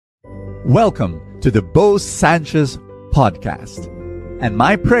Welcome to the Bo Sanchez podcast. And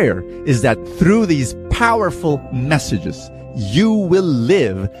my prayer is that through these powerful messages, you will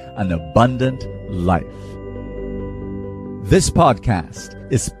live an abundant life. This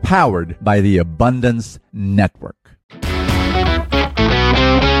podcast is powered by the Abundance Network.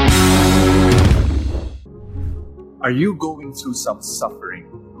 Are you going through some suffering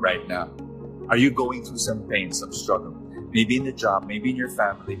right now? Are you going through some pain, some struggle? Maybe in the job, maybe in your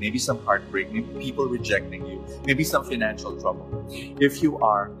family, maybe some heartbreak, maybe people rejecting you, maybe some financial trouble. If you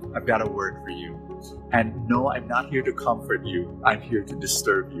are, I've got a word for you. And no, I'm not here to comfort you. I'm here to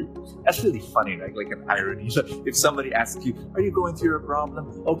disturb you. That's really funny, right? Like an irony. If somebody asks you, are you going through a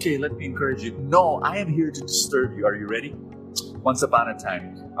problem? Okay, let me encourage you. No, I am here to disturb you. Are you ready? Once upon a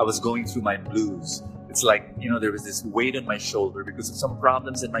time, I was going through my blues. It's like, there was this weight on my shoulder because of some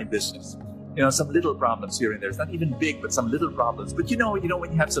problems in my business. Some little problems here and there. It's not even big, but some little problems. But when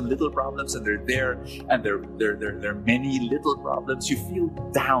you have some little problems and they're there and there are many little problems, you feel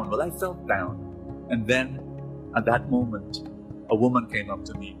down. Well, I felt down. And then at that moment, a woman came up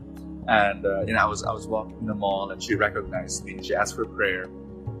to me and, I was walking in the mall and she recognized me and she asked for prayer.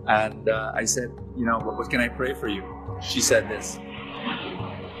 And I said, what can I pray for you? She said this.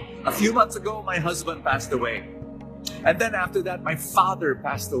 A few months ago, my husband passed away. And then after that, my father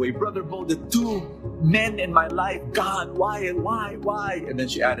passed away. Brother Bo, the two men in my life. God, why? And then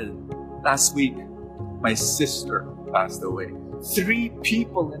she added, last week, my sister passed away. 3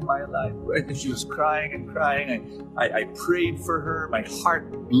 people in my life. And she was crying and crying. I prayed for her. My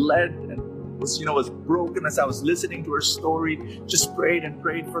heart bled and was broken as I was listening to her story. Just prayed and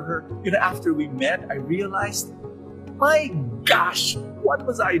prayed for her. After we met, I realized, my gosh, what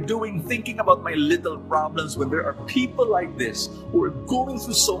was I doing thinking about my little problems when there are people like this who are going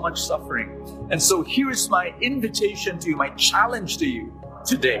through so much suffering? And so here's my invitation to you, my challenge to you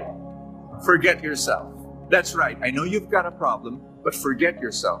today. Forget yourself. That's right. I know you've got a problem, but forget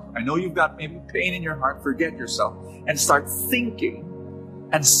yourself. I know you've got maybe pain in your heart. Forget yourself and start thinking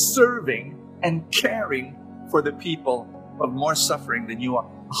and serving and caring for the people of more suffering than you are.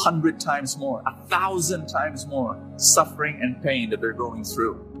 100 times more, 1,000 times more suffering and pain that they're going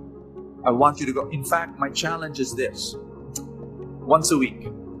through. I want you to go. In fact, my challenge is this. Once a week,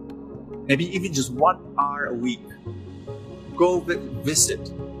 maybe even just 1 hour a week, go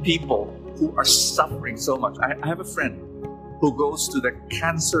visit people who are suffering so much. I have a friend who goes to the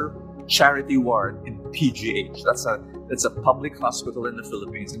cancer charity ward in PGH. That's a public hospital in the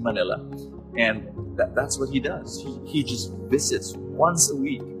Philippines, in Manila. And that's what he does. He just visits once a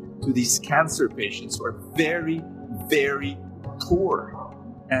week to these cancer patients who are very, very poor.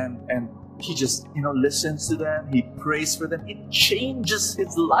 And he just, listens to them. He prays for them. It changes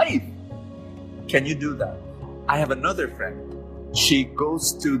his life. Can you do that? I have another friend. She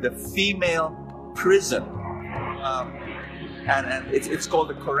goes to the female prison. And it's called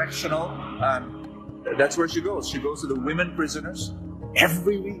the correctional. That's where she goes. She goes to the women prisoners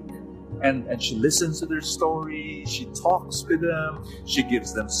every week. And she listens to their story. She talks with them. She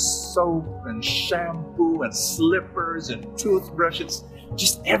gives them soap and shampoo and slippers and toothbrushes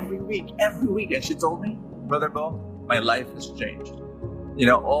just every week. And she told me, Brother Bo, my life has changed.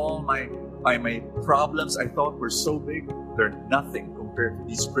 All my problems I thought were so big, they're nothing compared to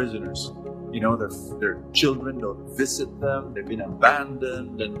these prisoners. Their children don't visit them. They've been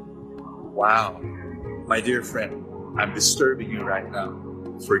abandoned. And wow, my dear friend, I'm disturbing you right now.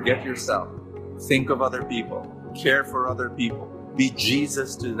 Forget yourself. Think of other people. Care for other people. Be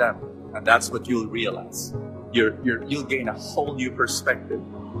Jesus to them. And that's what you'll realize. You'll gain a whole new perspective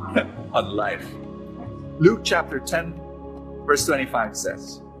on life. Luke chapter 10, verse 25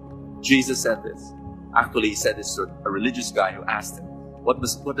 says, Jesus said this. Actually, he said this to a religious guy who asked him, what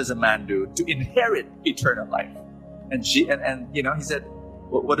does a man do to inherit eternal life? And he said,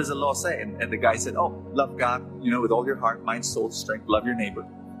 what does the law say? And the guy said, love God, with all your heart, mind, soul, strength, love your neighbor.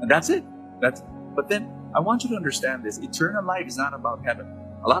 And that's it. But then I want you to understand this. Eternal life is not about heaven.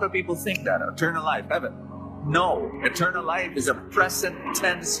 A lot of people think that eternal life, heaven. No, eternal life is a present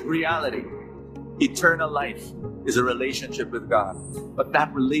tense reality. Eternal life is a relationship with God. But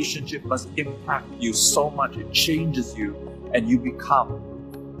that relationship must impact you so much. It changes you and you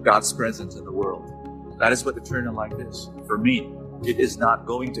become God's presence in the world. That is what eternal life is. For me, it is not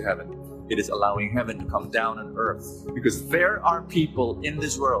going to heaven. It is allowing heaven to come down on earth. Because there are people in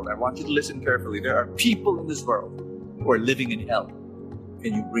this world, I want you to listen carefully, there are people in this world who are living in hell.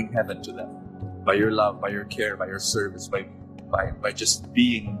 Can you bring heaven to them? By your love, by your care, by your service, by just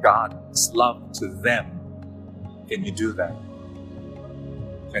being God's love to them. Can you do that?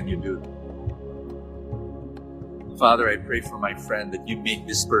 Can you do that? Father, I pray for my friend that you make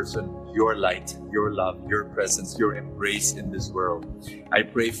this person your light, your love, your presence, your embrace in this world. I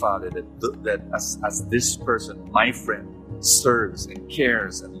pray, Father, that as this person, my friend, serves and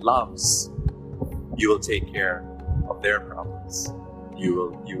cares and loves, you will take care of their problems. You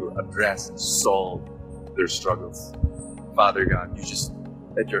will address and solve their struggles. Father God, you just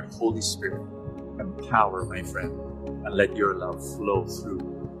let your Holy Spirit empower my friend and let your love flow through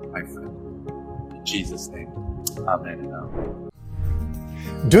my friend. In Jesus' name, amen and amen.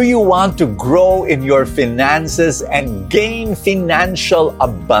 Do you want to grow in your finances and gain financial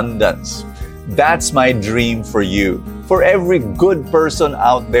abundance? That's my dream for you. For every good person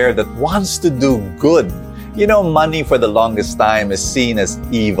out there that wants to do good. You know, money for the longest time is seen as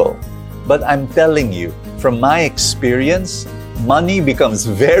evil. But I'm telling you, from my experience, money becomes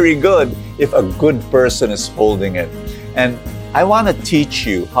very good if a good person is holding it. And I want to teach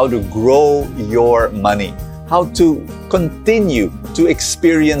you how to grow your money, how to continue to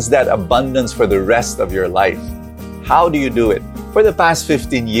experience that abundance for the rest of your life. How do you do it? For the past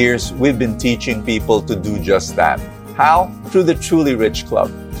 15 years, we've been teaching people to do just that. How? Through the Truly Rich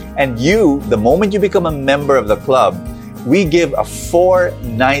Club. And you, the moment you become a member of the club, we give a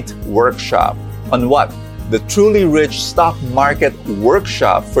 4-night workshop on what? The Truly Rich Stock Market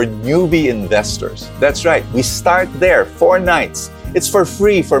Workshop for newbie investors. That's right. We start there, 4 nights. It's for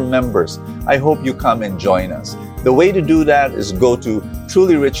free for members. I hope you come and join us. The way to do that is go to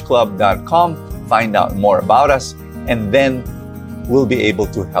trulyrichclub.com, find out more about us, and then we'll be able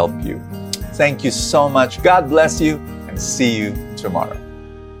to help you. Thank you so much. God bless you, and see you tomorrow.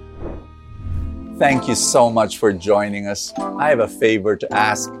 Thank you so much for joining us. I have a favor to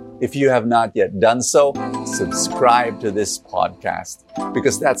ask. If you have not yet done so, subscribe to this podcast,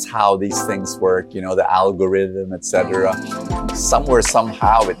 because that's how these things work, you know, the algorithm, etc. Somewhere,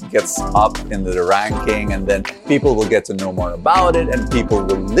 somehow it gets up in the ranking, and then people will get to know more about it, and people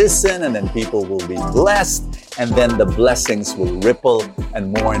will listen, and then people will be blessed, and then the blessings will ripple,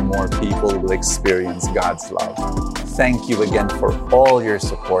 and more people will experience God's love. Thank you again for all your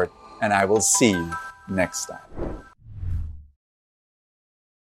support, and I will see you next time.